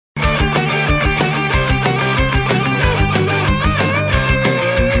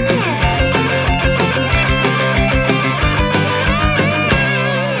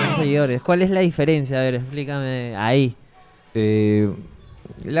seguidores. ¿Cuál es la diferencia? A ver, explícame ahí.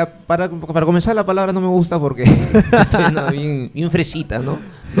 Para comenzar, la palabra no me gusta porque suena bien fresita, ¿no?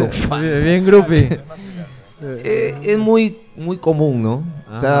 Los fans. Bien groupie. Es muy común, ¿no?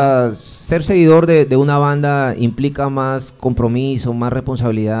 Ajá. O sea, ser seguidor de una banda implica más compromiso, más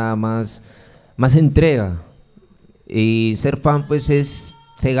responsabilidad, más entrega. Y ser fan, pues, es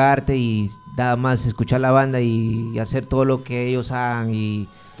cegarte y nada más escuchar la banda y hacer todo lo que ellos hagan.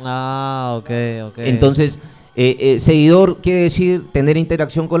 Ok. Entonces, seguidor quiere decir tener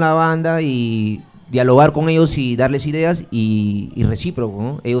interacción con la banda y dialogar con ellos y darles ideas y recíproco,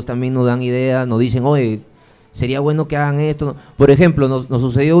 ¿no? Ellos también nos dan ideas, nos dicen, oye, sería bueno que hagan esto, ¿no? Por ejemplo, nos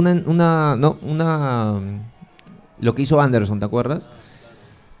sucedió lo que hizo Anderson, ¿te acuerdas?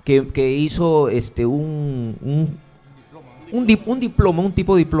 Que hizo un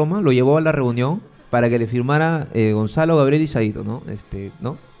tipo de diploma, lo llevó a la reunión para que le firmara Gonzalo, Gabriel y Saito, ¿no?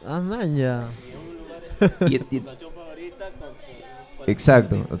 ¿No? Man, ya.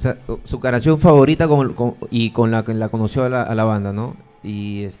 Exacto, o sea, su canción favorita con la que la conoció a la banda, ¿no?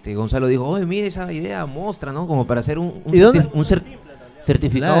 Y Gonzalo dijo, oye, mire esa idea, mostra, ¿no? Como para hacer un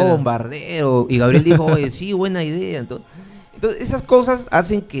certificado Claro. bombardero. Y Gabriel dijo, oye, sí, buena idea. Entonces esas cosas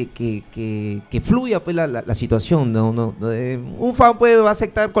hacen que fluya pues la situación, ¿no? Un fan va a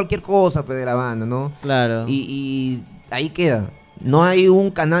aceptar cualquier cosa pues, de la banda, ¿no? Claro. Y ahí queda. No hay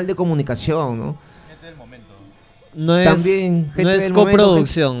un canal de comunicación, ¿no? Gente del momento. No es, También gente no es del momento,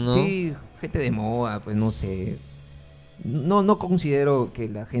 coproducción, ¿no? Sí, gente de moda, pues no sé. No considero que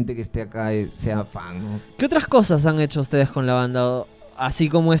la gente que esté acá sea fan, ¿no? ¿Qué otras cosas han hecho ustedes con la banda? Así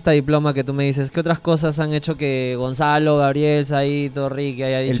como esta diploma que tú me dices, ¿qué otras cosas han hecho que Gonzalo, Gabriel, Saito, Ricky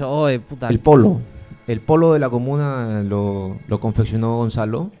haya dicho, oye, puta? El polo. El polo de la comuna lo confeccionó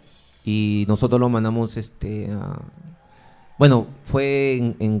Gonzalo y nosotros lo mandamos bueno,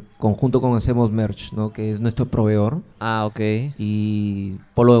 fue en conjunto con Hacemos Merch, ¿no? Que es nuestro proveedor. Ah, ok. Y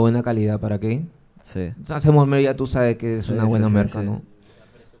polo de buena calidad, ¿para qué? Sí. Hacemos Merch, ya tú sabes que es una buena marca, sí. ¿no?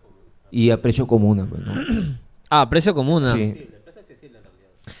 Y a precio común, pues, ¿no? Ah, precio común. Sí.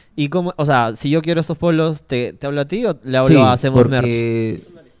 ¿Y cómo, o sea, si yo quiero estos polos, ¿te hablo a ti o le hablo Sí, a Hacemos Merch? porque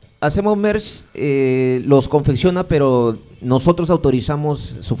Hacemos Merch los confecciona, pero nosotros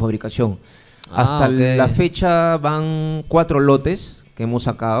autorizamos su fabricación. Hasta ok. la fecha van 4 lotes que hemos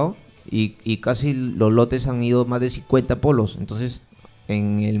sacado y casi los lotes han ido más de 50 polos. Entonces,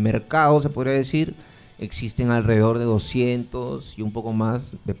 en el mercado, se podría decir, existen alrededor de 200 y un poco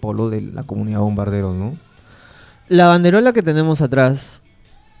más de polos de la Comunidad Bombarderos, ¿no? La banderola que tenemos atrás,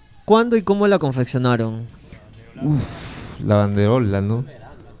 ¿cuándo y cómo la confeccionaron? La banderola, ¿no?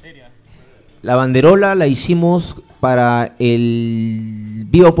 La banderola la hicimos para el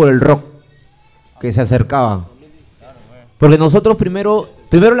Vivo por el Rock que se acercaba. Porque nosotros primero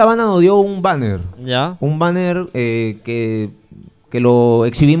la banda nos dio un banner. ¿Ya? Un banner que lo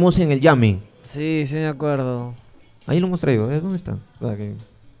exhibimos en el Yami. Sí, sí me acuerdo. Ahí lo hemos traído, ¿dónde está?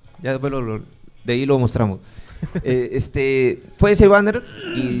 Ya después de ahí lo mostramos. Fue ese banner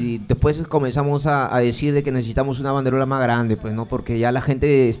y después comenzamos a decir de que necesitamos una banderola más grande, pues, ¿no? Porque ya la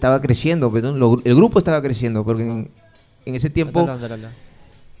gente estaba creciendo, pues, ¿no? El grupo estaba creciendo, porque en ese tiempo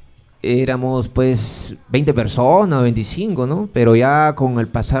éramos pues 20 personas, 25, ¿no? Pero ya con el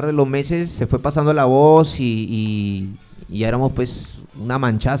pasar de los meses se fue pasando la voz y ya éramos pues una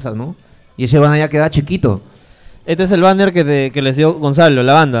manchaza, ¿no? Y ese banner ya queda chiquito. Este es el banner que les dio Gonzalo,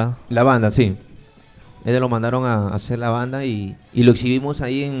 la banda. La banda, sí. Ellos lo mandaron a hacer la banda y lo exhibimos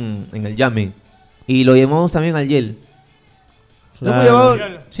ahí en el Yame. Y lo llevamos también al Yel. Lo hemos llevado.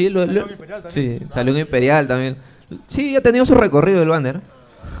 Sí, sí, salió un Imperial también. Sí, ya ha tenido su recorrido el banner.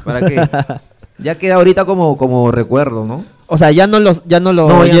 ¿Para qué? Ya queda ahorita como recuerdo, ¿no? O sea, ya no lo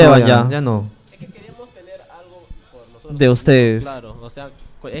No, llevan ya no. Es que queríamos tener algo por nosotros. de ustedes. Claro, o sea,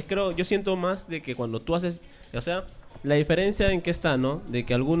 yo siento más de que cuando tú haces, o sea, la diferencia en que está, ¿no? De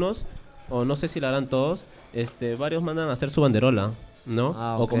que algunos, o no sé si la harán todos, varios mandan a hacer su banderola, ¿no?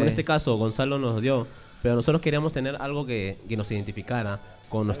 Ah, O como ok. en este caso, Gonzalo nos dio, pero nosotros queríamos tener algo que nos identificara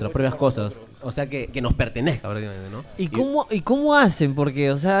con nuestras propias cosas, o sea, que nos pertenezca, prácticamente, ¿no? ¿Y cómo hacen? Porque,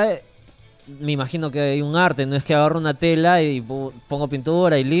 o sea, me imagino que hay un arte, no es que agarro una tela y pongo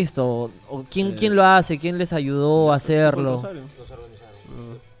pintura y listo. O ¿quién lo hace? ¿Quién les ayudó a hacerlo?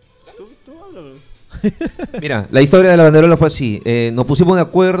 Tú háblalo. Mira, la historia de la banderola fue así. Nos pusimos de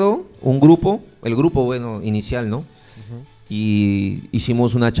acuerdo, el grupo, bueno, inicial, ¿no? Y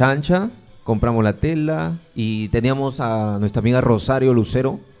hicimos una chancha, compramos la tela y teníamos a nuestra amiga Rosario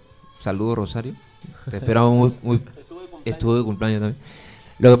Lucero. Saludos, Rosario. Te esperamos estuvo de cumpleaños también.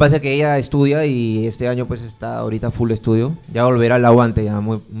 Lo que pasa es que ella estudia y este año pues está ahorita full estudio. Ya volverá al aguante ya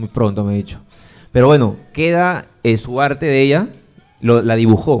muy, muy pronto, me ha dicho. Pero bueno, queda su arte de ella, la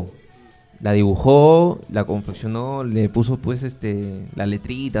dibujó. La dibujó, la confeccionó, le puso pues las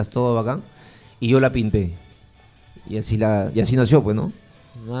letritas, todo bacán. Y yo la pinté. Y así nació, pues, ¿no?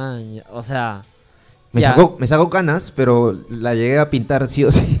 Man, o sea... Me ya. sacó canas, pero la llegué a pintar sí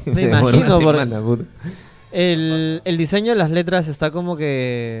o sí. Me demoró imagino, una porque semana, puta. el diseño de las letras está como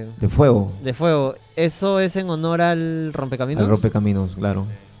que... De fuego. De fuego. ¿Eso es en honor al rompecaminos? Al rompecaminos, claro.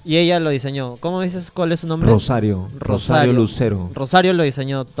 Y ella lo diseñó. ¿Cómo dices cuál es su nombre? Rosario Lucero. Rosario lo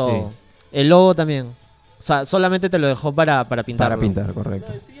diseñó todo. Sí. El logo también. O sea, solamente te lo dejó para pintarlo. Para pintar, correcto.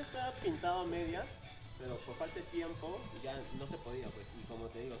 No, en sí ya estaba pintado a medias, pero por falta de tiempo ya no se podía, pues. Y como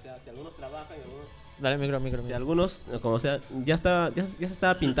te digo, o sea, si algunos trabajan y algunos... Dale, micro. Si algunos, como sea, ya se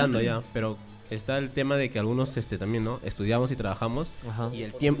estaba pintando ya, pero está el tema de que algunos también, ¿no? Estudiamos y trabajamos. Ajá.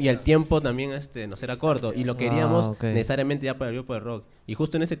 Y el tiempo también nos era corto y lo queríamos ok. necesariamente ya para el grupo de rock. Y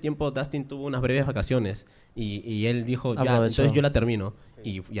justo en ese tiempo Dustin tuvo unas breves vacaciones y él dijo, ya, Aprovechó. entonces yo la termino.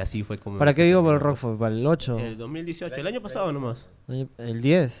 Y así fue como... ¿Para qué se vivo por el terminó, rock? ¿Fue para el 8? El 2018, el año pasado nomás. ¿El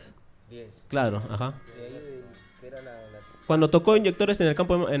 10? Claro, ajá. Cuando tocó Inyectores en el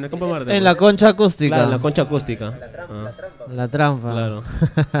campo de Marte. En la concha acústica. Claro, en la concha acústica. La trampa. Claro.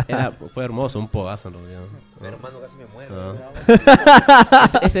 Fue hermoso, un pogazo en realidad. Mi hermano casi me muere.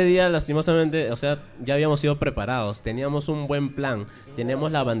 Ese día, lastimosamente, o sea, ya habíamos sido preparados. Teníamos un buen plan.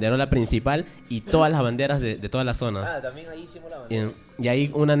 Tenemos la banderola principal y todas las banderas de todas las zonas. También ahí hicimos la bandera. Y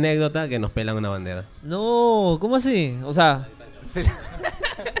ahí una anécdota que nos pelan una bandera. No, ¿cómo así? O sea,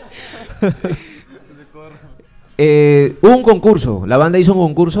 Hubo un concurso, la banda hizo un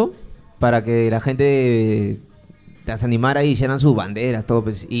concurso para que la gente se animara y hicieran sus banderas, todo,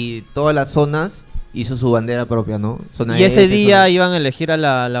 pues, y todas las zonas hizo su bandera propia, ¿no? Zona ¿y ese este, día zona... iban a elegir a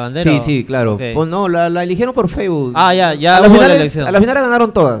la bandera? Sí, sí, claro. Ok. Pues no, la eligieron por Facebook. Ah, ya a, las hubo la finales, elección. a la final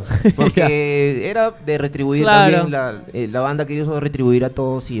ganaron todas, porque era de retribuir Claro. también, la banda quería retribuir a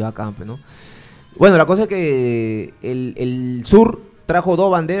todos y bacán, pues, ¿no? Bueno, la cosa es que el sur trajo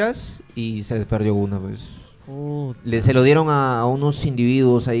 2 banderas y se les perdió una, pues. Se lo dieron a unos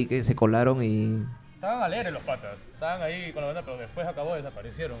individuos ahí que se colaron y... Estaban alegres los patas, estaban ahí con la banda, pero después acabó,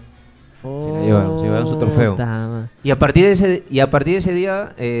 desaparecieron. Se llevaron su trofeo. Y a partir de ese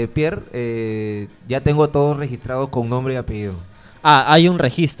día, Pierre, ya tengo todos registrados con nombre y apellido. Ah, hay un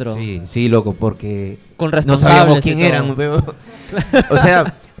registro. Sí, loco, porque Con no responsables sabíamos y quién todo. eran. Pero... o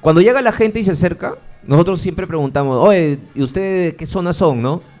sea, cuando llega la gente y se acerca, nosotros siempre preguntamos, oye, ¿y ustedes qué zona son,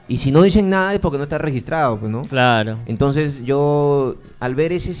 no? Y si no dicen nada es porque no está registrado, pues, ¿no? Claro. Entonces yo, al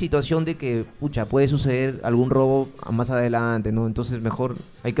ver esa situación de que, pucha, puede suceder algún robo más adelante, ¿no? Entonces mejor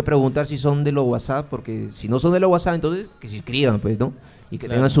hay que preguntar si son de los WhatsApp, porque si no son de los WhatsApp, entonces que se inscriban, pues, ¿no? Y que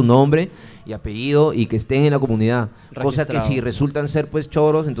tengan su nombre y apellido y que estén en la comunidad. Cosa que si resultan ser, pues,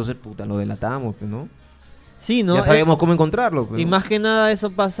 choros, entonces, puta, lo delatamos, pues, ¿no? Sí, ¿no? Ya sabemos cómo encontrarlo. Pues, Y ¿no? más que nada eso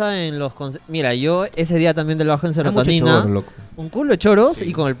pasa en los... Mira, yo ese día también del bajo en Hay mucho serotonina. choro, loco. Un culo de choros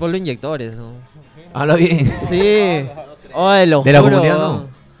y con el pueblo Inyectores, ¿no? Habla bien. Sí. Oye, lo De la juro. comunidad no.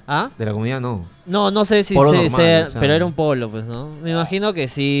 ¿Ah? De la comunidad no. No sé si Polo se... normal, o sea. Pero era un polo, pues, ¿no? Me imagino que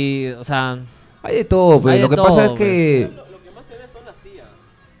sí, o sea... Hay de todo, pues. Hay de Lo que todo, pasa es pues. que... Lo que más se ve son las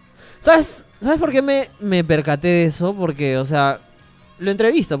tías. ¿Sabes por qué me percaté de eso? Porque, o sea, lo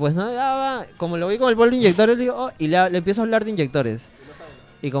entrevisto, pues, ¿no? Como lo vi con el polvo de Inyectores, le digo, y le empiezo a hablar de Inyectores.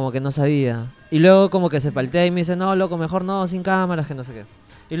 Y como que no sabía. Y luego como que se paltea y me dice, no, loco, mejor no, sin cámaras, que no sé qué.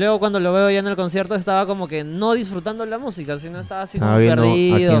 Y luego cuando lo veo ya en el concierto estaba como que no disfrutando la música, sino estaba así como viendo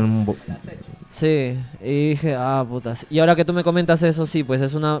perdido. aquí en Sí, y dije, putas. Y ahora que tú me comentas eso, sí, pues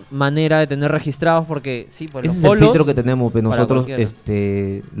es una manera de tener registrados porque, sí, pues ese los es el polos... filtro que tenemos, pues para nosotros,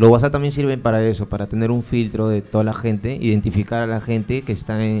 cualquiera. los WhatsApp también sirven para eso, para tener un filtro de toda la gente, identificar a la gente que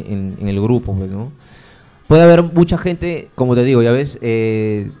está en el grupo, pues, ¿no? Puede haber mucha gente, como te digo, ya ves,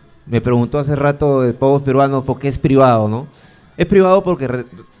 me preguntó hace rato de povos peruanos por qué es privado, ¿no? Es privado porque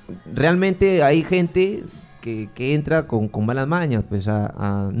realmente hay gente que entra con malas mañas, pues,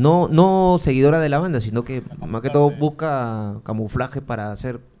 no seguidora de la banda, sino que más que todo busca camuflaje para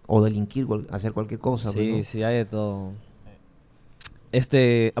hacer o delinquir, hacer cualquier cosa. Sí, pues, ¿no? sí, hay de todo.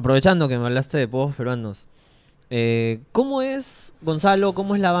 Aprovechando que me hablaste de povos peruanos, ¿cómo es, Gonzalo,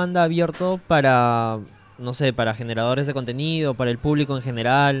 cómo es la banda abierto para, no sé, para generadores de contenido, para el público en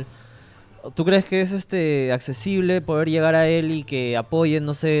general? ¿Tú crees que es accesible poder llegar a él y que apoyen,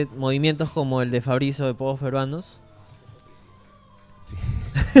 no sé, movimientos como el de Fabrizio de povos peruanos?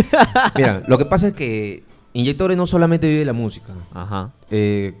 Mira, lo que pasa es que Inyectores no solamente vive la música. Ajá.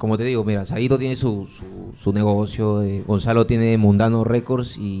 Como te digo, mira, Saito tiene su negocio, Gonzalo tiene Mundano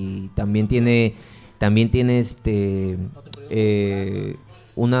Records y también tiene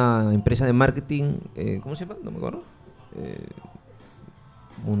una empresa de marketing, ¿cómo se llama? No me acuerdo.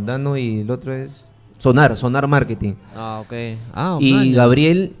 Mundano y el otro es Sonar Marketing. Ah, ok. Ah, Y man,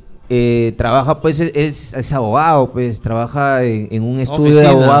 Gabriel trabaja, pues, es abogado, pues, trabaja en un estudio de Oficina.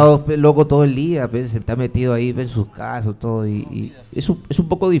 abogados, pues, loco, todo el día, pues, se está metido ahí, pues, en sus casos, todo, y es un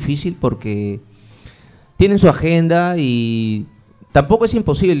poco difícil porque tienen su agenda y tampoco es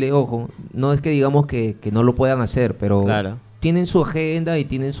imposible, ojo, no es que digamos que no lo puedan hacer, pero Claro. tienen su agenda y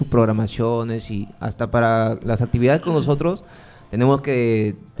tienen sus programaciones y hasta para las actividades con nosotros tenemos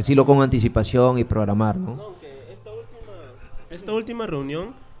que decirlo con anticipación y programar, ¿no? No, aunque esta última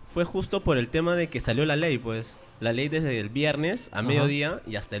reunión fue justo por el tema de que salió la ley, pues. La ley desde el viernes a mediodía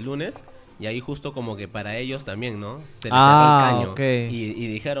y hasta el lunes. Y ahí justo como que para ellos también, ¿no? Se les cerró el caño. Ok. Y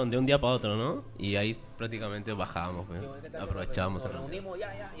dijeron de un día para otro, ¿no? Y ahí prácticamente bajábamos, pues. Aprovechábamos. Nos reunimos,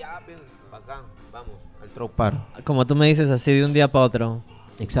 ya, pues, bacán, vamos, al tropar. Como tú me dices, así de un día para otro.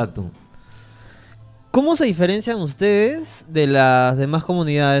 Exacto. ¿Cómo se diferencian ustedes de las demás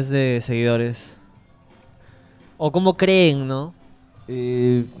comunidades de seguidores? ¿O cómo creen, no?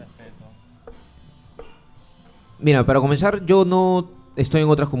 Mira, para comenzar, yo no estoy en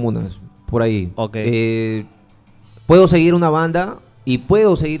otras comunas, por ahí. Ok. Puedo seguir una banda y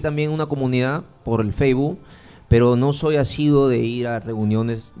puedo seguir también una comunidad por el Facebook, pero no soy asiduo de ir a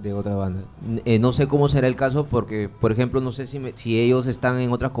reuniones de otras bandas. No sé cómo será el caso porque, por ejemplo, no sé si ellos están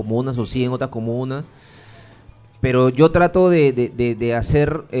en otras comunas o sí en otras comunas, pero yo trato de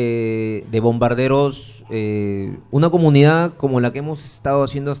hacer de Bombarderos una comunidad como la que hemos estado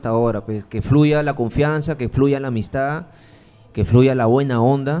haciendo hasta ahora, pues, que fluya la confianza, que fluya la amistad, que fluya la buena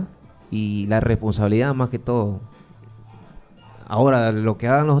onda y la responsabilidad más que todo. Ahora, lo que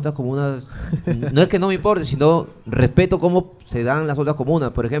hagan las otras comunas, no es que no me importe, sino respeto cómo se dan las otras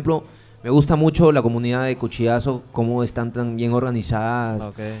comunas. Por ejemplo, me gusta mucho la comunidad de Cuchillazo, cómo están tan bien organizadas.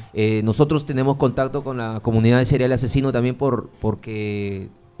 Ok. Nosotros tenemos contacto con la comunidad de Serial Asesino también porque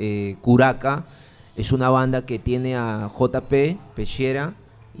Curaca es una banda que tiene a JP, Pechera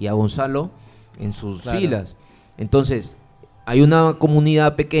y a Gonzalo en sus Claro. filas. Entonces, hay una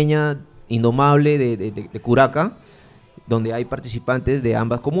comunidad pequeña, indomable de Curaca, donde hay participantes de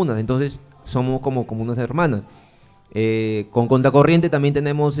ambas comunas, entonces somos como comunas hermanas. Con Contracorriente también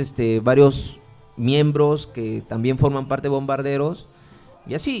tenemos varios miembros que también forman parte de Bombarderos,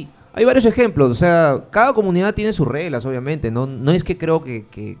 y así, hay varios ejemplos, o sea, cada comunidad tiene sus reglas, obviamente, no es que creo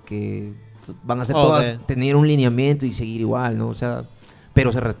que van a ser todas, tener un lineamiento y seguir igual, ¿no? O sea,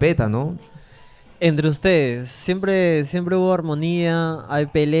 pero se respeta, ¿no? Entre ustedes, siempre hubo armonía, hay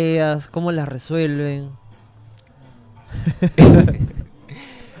peleas, ¿cómo las resuelven?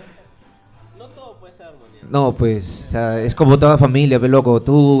 No todo puede ser armonía. No, pues, o sea, es como toda familia, ve loco,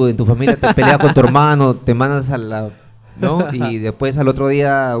 tú en tu familia te peleas con tu hermano, te mandas a la, ¿no? Y después al otro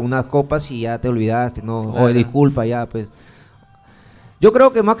día unas copas y ya te olvidaste, ¿no? Claro. Oye, disculpa, ya, pues. Yo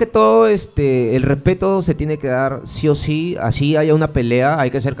creo que más que todo, el respeto se tiene que dar sí o sí, así haya una pelea, hay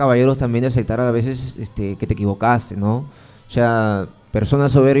que ser caballeros también de aceptar a veces, que te equivocaste, ¿no? O sea,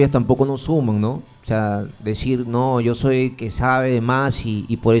 personas soberbias tampoco nos suman, ¿no? O sea, decir, no, yo soy el que sabe de más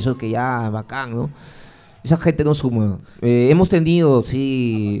y por eso que ya, bacán, ¿no? Esa gente no suma. Hemos tenido,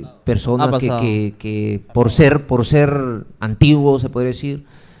 sí, personas que por ser antiguos, se puede decir,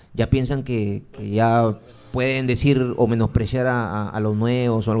 ya piensan que ya pueden decir o menospreciar a los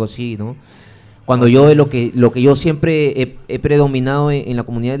nuevos o algo así, ¿no? Cuando yo lo que yo siempre he predominado en la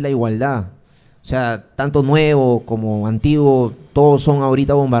comunidad es la igualdad. O sea, tanto nuevo como antiguo, todos son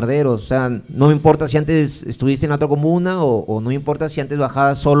ahorita bombarderos. O sea, no me importa si antes estuviste en la otra comuna o no me importa si antes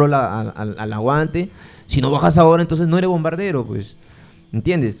bajabas solo al aguante. Si no bajas ahora, entonces no eres bombardero, pues.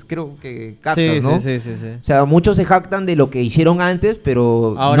 ¿Entiendes? Creo que captas, ¿no? Sí. O sea, muchos se jactan de lo que hicieron antes,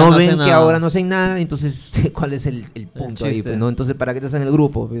 pero Ahora no no ven hacen que nada. ahora no hacen nada, entonces, ¿cuál es el punto ahí? chiste. Pues, ¿no? Entonces, ¿para qué estás en el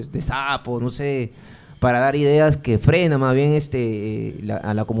grupo? Pues, de sapo, no sé, para dar ideas que frenan más bien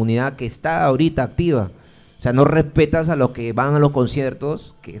a la comunidad que está ahorita activa. O sea, no respetas a los que van a los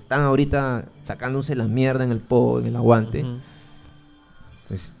conciertos, que están ahorita sacándose la mierda en el aguante. Ujú.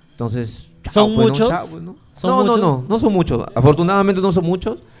 Pues, entonces, ¿Son pues, muchos? chao, pues, ¿no? ¿Son muchos? No son muchos. Afortunadamente no son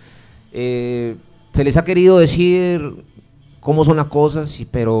muchos. Se les ha querido decir cómo son las cosas,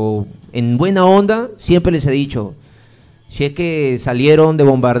 pero en buena onda siempre les he dicho, si es que salieron de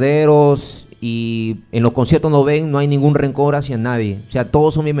Bombarderos y en los conciertos no ven, no hay ningún rencor hacia nadie. O sea,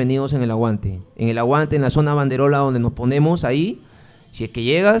 todos son bienvenidos en el aguante. En el aguante, en la zona banderola donde nos ponemos ahí, si es que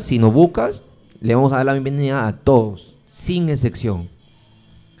llegas, si nos buscas, le vamos a dar la bienvenida a todos, sin excepción.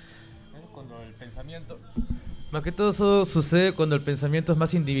 Cuando el pensamiento... Más que todo eso sucede cuando el pensamiento es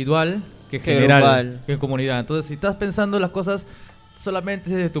más individual que general, grupal. que en comunidad. Entonces, si estás pensando las cosas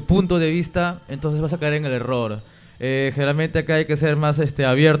solamente desde tu punto de vista, entonces vas a caer en el error. Generalmente acá hay que ser más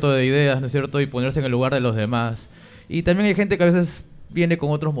abierto de ideas, ¿no es cierto? Y ponerse en el lugar de los demás. Y también hay gente que a veces viene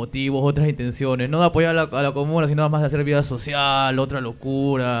con otros motivos, otras intenciones, no de apoyar a la comuna, sino más de hacer vida social, otra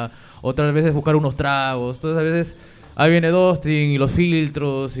locura, otras veces buscar unos tragos. Entonces a veces ahí viene Dustin y los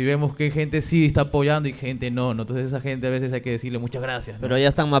filtros y vemos que gente sí está apoyando y gente no. Entonces esa gente a veces hay que decirle muchas gracias, ¿no? Pero ya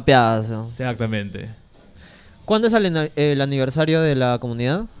están mapeadas, ¿no? Exactamente. ¿Cuándo es el aniversario de la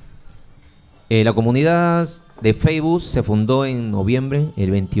comunidad? La comunidad de Facebook se fundó en noviembre,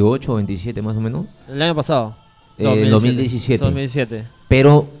 el 28 o 27 más o menos. El año pasado. En 2017. 2017.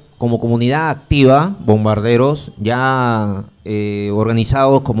 Pero como comunidad activa, Bombarderos, ya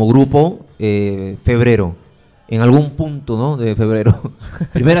organizados como grupo, febrero. En algún punto, ¿no? De febrero.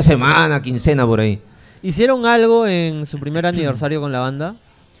 Primera semana, quincena, por ahí. ¿Hicieron algo en su primer aniversario con la banda?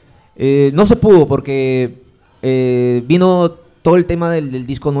 No se pudo porque vino todo el tema del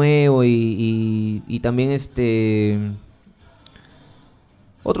disco nuevo y también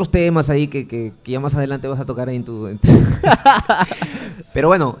otros temas ahí que ya más adelante vas a tocar ahí en tu... Pero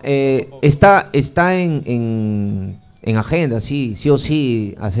bueno, está en agenda, sí o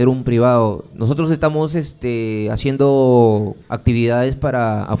sí, hacer un privado. Nosotros estamos haciendo actividades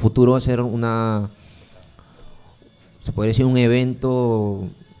para a futuro hacer se podría decir un evento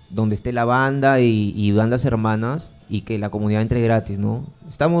donde esté la banda y bandas hermanas y que la comunidad entre gratis, ¿no?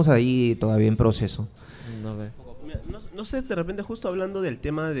 Estamos ahí todavía en proceso. No sé, de repente justo hablando del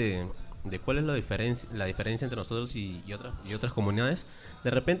tema de cuál es la diferencia entre nosotros y otras comunidades, de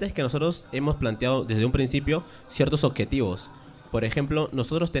repente es que nosotros hemos planteado desde un principio ciertos objetivos. Por ejemplo,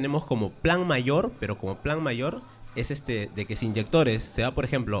 nosotros tenemos como plan mayor, pero como plan mayor es de que si Inyectores se va, por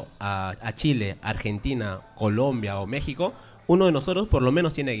ejemplo, a Chile, Argentina, Colombia o México, uno de nosotros por lo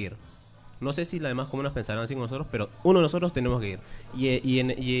menos tiene que ir. No sé si las demás comunas pensarán así con nosotros, pero uno de nosotros tenemos que ir. Y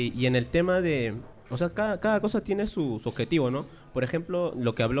en el tema de... O sea, cada cosa tiene su objetivo, ¿no? Por ejemplo,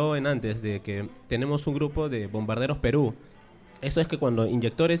 lo que habló antes, de que tenemos un grupo de Bombarderos Perú. Eso es que cuando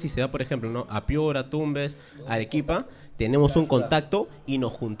Inyectores, si se va, por ejemplo, ¿no? A Piura, Tumbes, Arequipa, tenemos un contacto y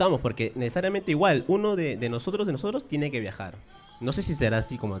nos juntamos, porque necesariamente igual, uno de nosotros tiene que viajar. No sé si será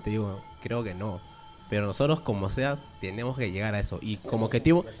así, como te digo, creo que no. Pero nosotros, como sea, tenemos que llegar a eso. Y como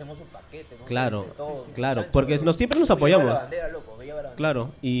objetivo... Claro, porque siempre nos apoyamos.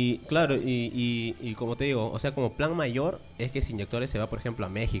 Claro, y como te digo, o sea, como plan mayor es que si Inyectores se va, por ejemplo, a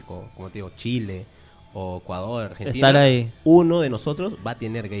México, como te digo, Chile o Ecuador, Argentina, estar ahí. Uno de nosotros va a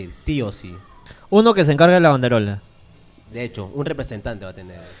tener que ir, sí o sí. Uno que se encargue de la banderola. De hecho, un representante va a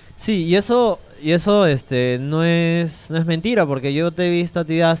tener. Sí, y eso no es mentira, porque yo te he visto a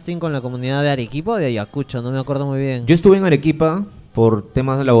ti, Dustin, con la comunidad de Arequipa o de Ayacucho, no me acuerdo muy bien. Yo estuve en Arequipa por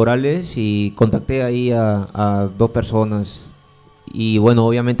temas laborales y contacté ahí a dos personas. Y bueno,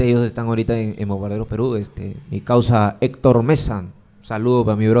 obviamente ellos están ahorita en Bombarderos Perú. Mi causa Héctor Mesa, saludo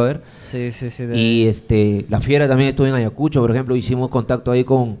para mi brother. Sí. Y la Fiera también estuvo en Ayacucho, por ejemplo, hicimos contacto ahí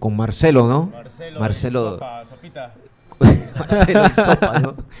con Marcelo, ¿no? Marcelo. Sopita. Marcelo y Sopa,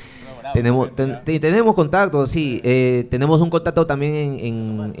 ¿no? Tenemos contacto, sí. Tenemos un contacto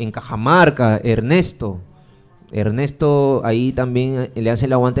también en Cajamarca, Ernesto ahí también le hace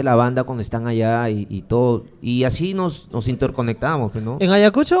el aguante a la banda cuando están allá y todo. Y así nos interconectamos, pues, ¿no? ¿En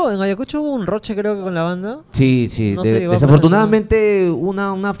Ayacucho hubo un roche, creo que con la banda? Sí. No sé, Desafortunadamente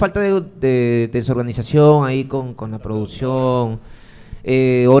una falta de desorganización ahí con la producción,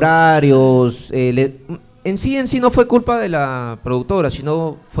 horarios, en sí no fue culpa de la productora,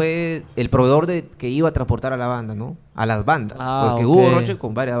 sino fue el proveedor que iba a transportar a la banda, ¿no? A las bandas, porque hubo roche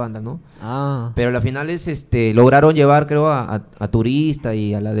con varias bandas, ¿no? Pero a las finales lograron llevar, creo, a Turista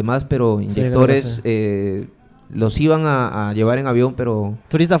y a las demás, pero Inyectores los iban a llevar en avión, pero...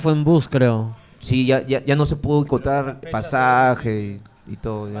 Turista fue en bus, creo. Sí, ya no se pudo encontrar pasaje y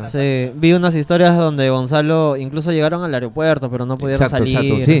todo. Ya. Sí, vi unas historias donde Gonzalo incluso llegaron al aeropuerto, pero no pudieron salir.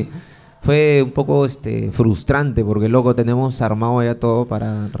 Exacto, sí. Fue un poco frustrante porque, loco, tenemos armado ya todo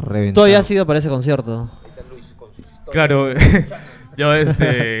para reventar. Tú habías ido para ese concierto. Claro, yo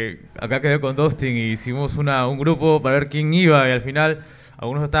acá quedé con Dustin y hicimos un grupo para ver quién iba y al final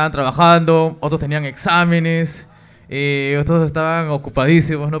algunos estaban trabajando, otros tenían exámenes, otros estaban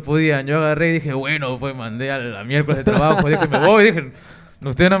ocupadísimos, no podían. Yo agarré y dije, bueno, pues mandé a la miércoles de trabajo, dije, me voy, dije,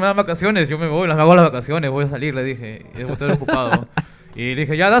 ustedes no me dan vacaciones, yo me voy, las hago las vacaciones, voy a salir, le dije, estoy ocupado. Y le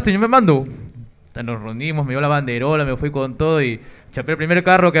dije, ya Dustin, yo me mando. Nos reunimos, me dio la banderola, me fui con todo y chapé el primer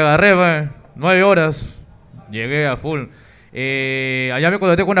carro que agarré, 9 horas, llegué a full. Allá me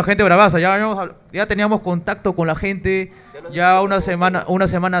contacté con una gente bravaza, ya teníamos contacto con la gente ya unas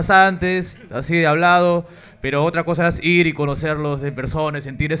semanas antes, así de hablado, pero otra cosa es ir y conocerlos en persona,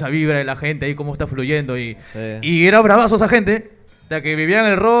 sentir esa vibra de la gente ahí, cómo está fluyendo, y era bravazo esa gente, la que vivía en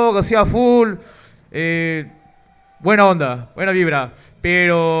el rock, hacía full, buena onda, buena vibra,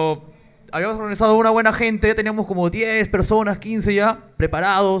 pero habíamos organizado una buena gente, teníamos como 10 personas, 15 ya,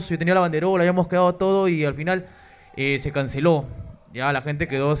 preparados, yo tenía la banderola, habíamos quedado todo y al final se canceló. Ya la gente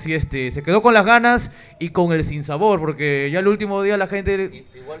quedó así, se quedó con las ganas y con el sinsabor, porque ya el último día la gente...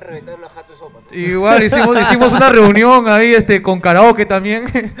 Igual reventaron la jato de sopa, ¿no? Igual hicimos una reunión ahí, con karaoke también,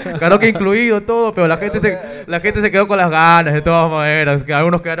 karaoke incluido, todo, pero la gente se quedó con las ganas de todas maneras, que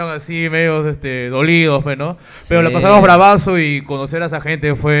algunos quedaron así medios dolidos, pues, ¿no? Pero la pasamos bravazo y conocer a esa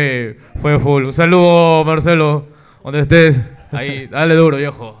gente fue full. Un saludo, Marcelo, donde estés. Ahí, dale duro,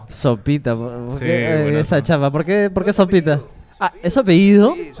 viejo. Sopita, ¿por Sí, qué buenazo. esa chapa? ¿Por qué Sopita? Ah, ¿es su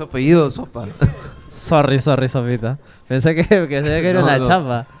apellido? Sí, su apellido, sopa. Sorry, Sopita. Pensé que era No, una no.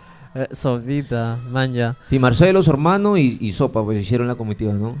 chapa. Sopita, manja. Sí, Marcelo, su hermano y Sopa, pues hicieron la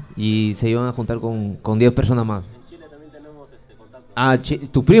comitiva, ¿no? Y se iban a juntar con 10 personas más. Ah,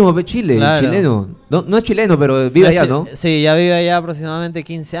 tu primo ve Chile, Claro. chileno. No es chileno, pero vive allá, ¿no? Sí, ya vive allá aproximadamente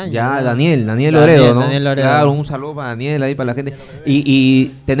 15 años. Ya, ¿no? Daniel Daniel Loredo, ¿no? Daniel Loredo. Claro, un saludo para Daniel ahí, para la gente.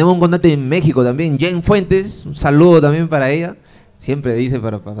 Y tenemos un contacto en México también, Jen Fuentes, un saludo también para ella. Siempre dice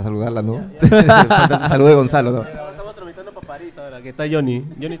para saludarla, ¿no? Falta ese saludo de Gonzalo, ¿no? Estamos tramitando para París ahora, que está Johnny.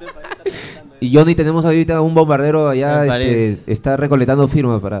 Johnny está en París, está tramitando. Y Johnny, tenemos ahorita un bombardero allá, En París. está recolectando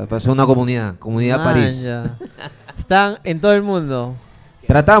firmas para hacer una comunidad París. Manja. Están en todo el mundo.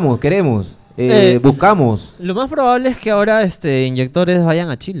 Tratamos, queremos, buscamos. Lo más probable es que ahora Inyectores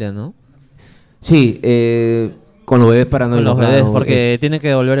vayan a Chile, ¿no? Sí, con los bebés para no Con los irnos, bebés, claro, porque tienen que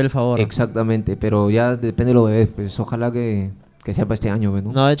devolver el favor. exactamente, pero ya depende de los bebés, pues ojalá que sea para este año,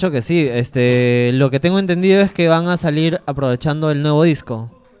 ¿no? No, de hecho que sí. Lo que tengo entendido es que van a salir aprovechando el nuevo disco.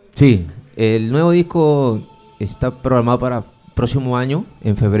 Sí, el nuevo disco está programado para próximo año,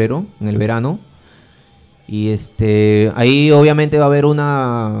 en febrero, en el verano. Y ahí obviamente va a haber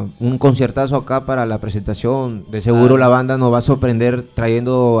un conciertazo acá para la presentación. De seguro la banda nos va a sorprender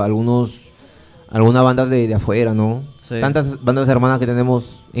trayendo algunas bandas de afuera, ¿no? Sí. Tantas bandas hermanas que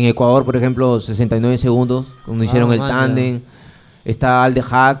tenemos en Ecuador, por ejemplo, 69 segundos, cuando hicieron el manja. tándem. Está Alde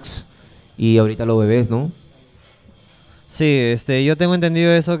Hacks y ahorita los bebés, ¿no? Sí, yo tengo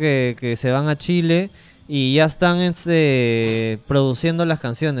entendido eso, que se van a Chile y ya están produciendo las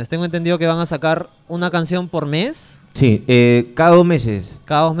canciones. Tengo entendido que van a sacar una canción por mes, Sí, cada 2 meses.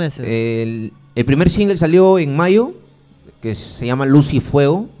 cada 2 meses. El primer single salió en mayo, que se llama Luz y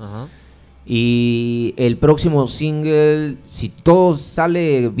Fuego. Ajá. Y el próximo single, si todo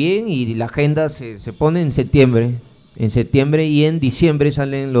sale bien y la agenda se pone en septiembre. En septiembre y en diciembre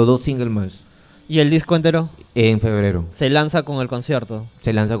salen los 2 singles más. Y el disco entero En febrero. se lanza con el concierto.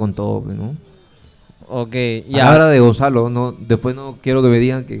 Se lanza con todo, ¿no? Ok, Palabra ya. de Gonzalo, no, después no quiero que me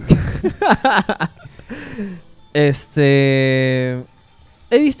digan que...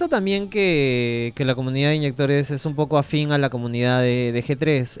 He visto también que la comunidad de Inyectores es un poco afín a la comunidad de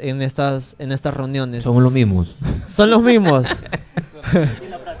G3 en estas reuniones. Somos los mismos. Son los mismos.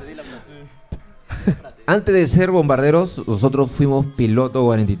 Antes de ser bombarderos, nosotros fuimos piloto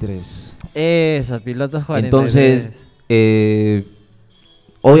 43. Eso, pilotos 43. Entonces,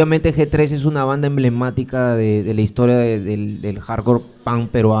 obviamente G3 es una banda emblemática de la historia del hardcore punk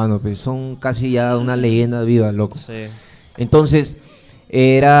peruano, pues son casi ya una leyenda viva, loco. Sí. Entonces,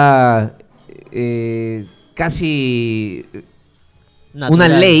 era casi una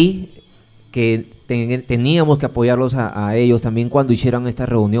Natural. ley que teníamos que apoyarlos a ellos también cuando hicieran estas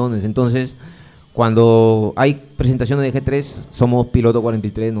reuniones. Entonces, cuando hay presentaciones de G3, somos piloto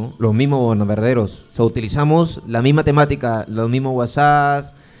 43, ¿no? Los mismos bombarderos. O sea, utilizamos la misma temática, los mismos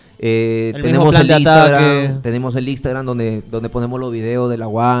WhatsApp, mismo tenemos plan el de ataque. Instagram donde ponemos los videos del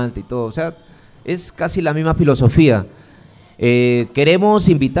aguante y todo. O sea, es casi la misma filosofía. Queremos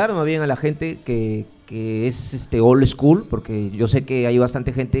invitar más bien a la gente que es old school, porque yo sé que hay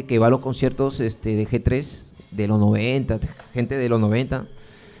bastante gente que va a los conciertos de G3 de los 90, gente de los 90,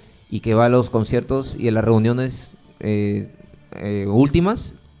 y que va a los conciertos y a las reuniones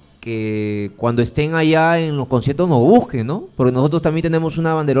últimas, que cuando estén allá en los conciertos nos busquen, ¿no? Porque nosotros también tenemos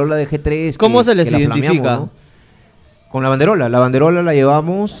una banderola de G3. ¿Cómo se les que la identifica? flameamos, ¿no? Con la banderola la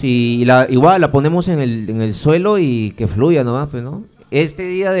llevamos y igual la ponemos en el suelo y que fluya nomás, pues, ¿no? Este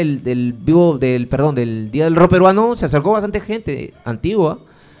día del día del rock peruano se acercó bastante gente antigua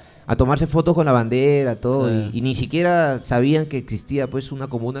a tomarse fotos con la bandera, todo, Sí. y ni siquiera sabían que existía pues una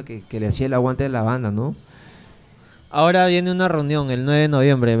comuna que le hacía el aguante a la banda, ¿no? Ahora viene una reunión el 9 de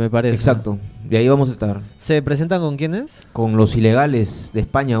noviembre, me parece. Exacto, de ahí vamos a estar. ¿Se presentan con quiénes? Con Los Ilegales de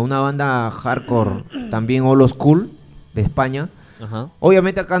España, una banda hardcore, también old school de España. Ajá.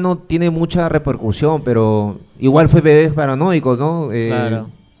 Obviamente acá no tiene mucha repercusión, pero igual fue Bebés Paranoicos, ¿no? Claro.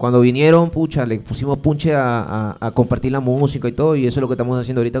 Cuando vinieron, pucha, le pusimos punche a compartir la música y todo, y eso es lo que estamos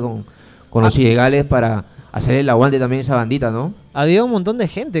haciendo ahorita con Los Ilegales para hacer el aguante también a esa bandita, ¿no? Había un montón de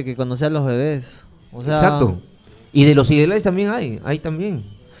gente que conocía a los bebés. O sea, Exacto. Y de Los Ilegales también hay también.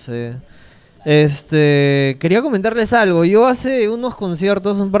 Sí. Quería comentarles algo. Yo hace unos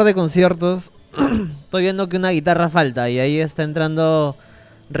conciertos, un par de conciertos, estoy viendo que una guitarra falta y ahí está entrando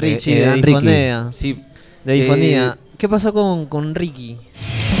Richie de Ricky. Difonía. Sí. De Difonía. ¿Qué pasó con Ricky?